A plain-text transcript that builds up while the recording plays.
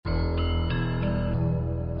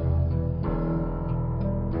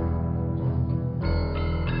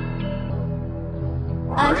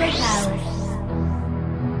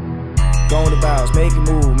Go on the bounce, make it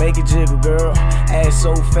move, make it jiggle, girl. Ass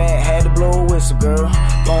so fat, had to blow a whistle, girl.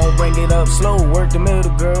 Gon' bring it up slow, work the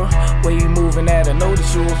middle, girl. Where you moving at, I know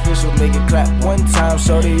that you official. Make it clap one time,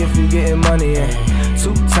 shorty, if you getting money in.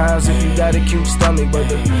 2 times if you got a cute stomach, but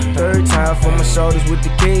the 3rd time for my shoulders with the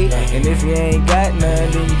key. And if you ain't got none,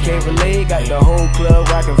 then you can't relate. Got the whole club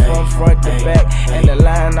rocking from front to back, and the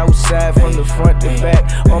line outside from the front to back.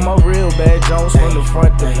 On my real bad Jones from the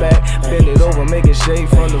front to back. Bend it over, make it shake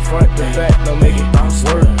from the front to back. Now make it bounce,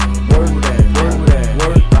 work, work that, work that,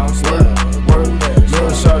 work, bounce, work, work that. Little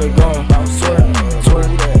shorty gon' bounce, twerk,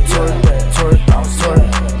 twerk that, twerk that, twerk, bounce, twerk,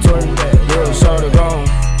 twerk that. Little shorty gon'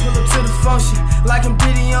 pull up to the function like I'm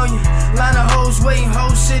Diddy on you. Line of hoes waiting,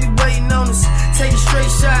 whole city waiting on us. Taking straight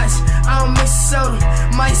shots, I don't mix the soda.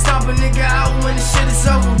 Might stomp a nigga out when the shit is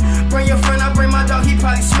over. Bring your friend, I bring my dog, he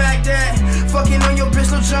probably smack that. Fucking on your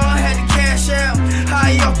bitch, Lil John had to cash out.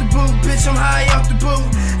 High off the boot, bitch, I'm high off the boot.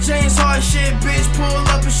 James hard shit, bitch, pull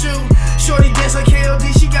up and shoot. Shorty dance like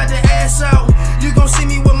KLD, she got the ass out. You gon' see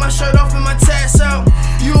me with my shirt off and my tats out.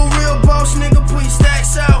 You a real boss, nigga, put your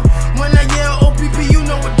stacks out. When I yell OPP, you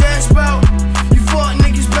know what that's about. You fuck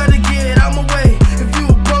niggas better get out my way. If you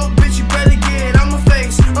a broke bitch, you better get out my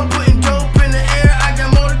face. I'm putting dope in the air, I got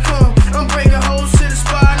more to come. I'm bringing hoes to the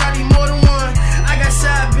spot, I need more than one. I got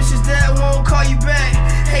side bitches that won't call you back.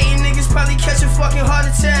 Hating niggas probably catch a fucking heart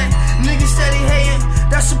attack. Niggas steady hating,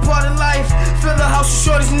 that's a part of life. Fill the house with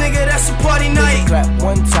shorties, nigga, that's a party night. clap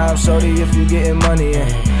 1 time, shorty, if you getting money in.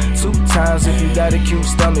 2 times if you got a cute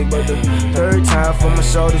stomach, but the 3rd time for my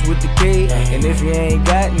shoulders with the key. And if you ain't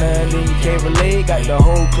got none, then you can't relate. Got the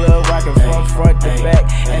whole club rocking from front to back,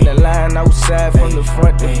 and the line outside from the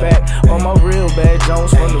front to back. On my real bad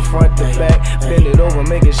Jones from the front to back. Bend it over,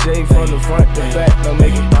 make it shake from the front to back. Now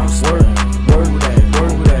make it bounce, work, work that,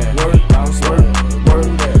 work that, work, bounce, work,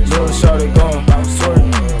 work that. Little shorty gon' bounce, twerk,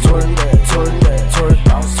 twerk that, twerk that, twerk,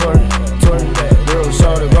 bounce, twerk, twerk that. Little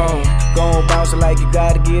shorty gon' bounce it like you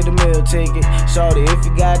gotta get a meal ticket. Shorty, if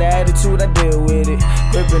you got an attitude, I deal with it.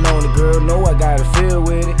 Gripping on the girl, know I gotta feel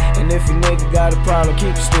with it. And if a nigga got a problem,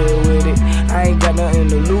 keep it still with it. I ain't got nothing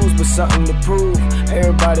to lose, but something to prove.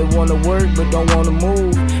 Everybody wanna work, but don't wanna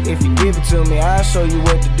move. If you give it to me, I'll show you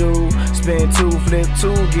what to do. Spin 2, flip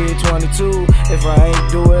 2, get 22. If I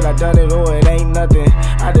ain't do it, I done it or it ain't nothing.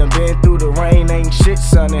 I done been through the rain, ain't shit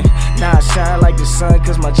sunny. Now I shine like the sun,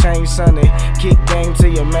 cause my chain sunny. Kick game to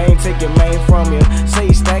your main, take your main from you. Say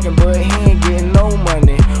he stacking, but he ain't getting no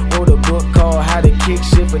money. Wrote a book called How to Kick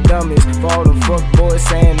Shit for Dummies. For all them fuck boys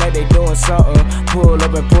saying that they doing something. Pull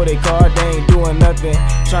up and pull their card, they ain't doing nothing.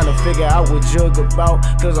 Tryna figure out what jug about,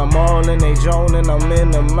 cause I'm all in they drone and I'm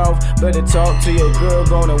in the mouth. Better talk to your girl,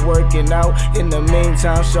 gonna work it out. In the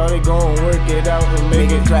meantime, shorty gon' work it out and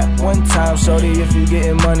make it clap 1 time, shorty, if you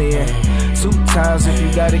getting money in. 2 times if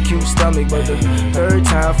you got a cute stomach, but the 3rd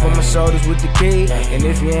time for my shoulders with the key. And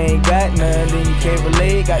if you ain't got none, then you can't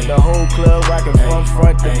relate. Got the whole club rocking from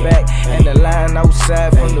front to back, and the line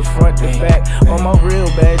outside from the front to back. On my real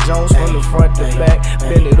bad Jones from the front to back.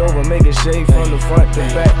 Bend it over, make it shake from the front to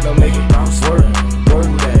back. Now make it bounce, work, work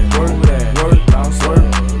that, work that.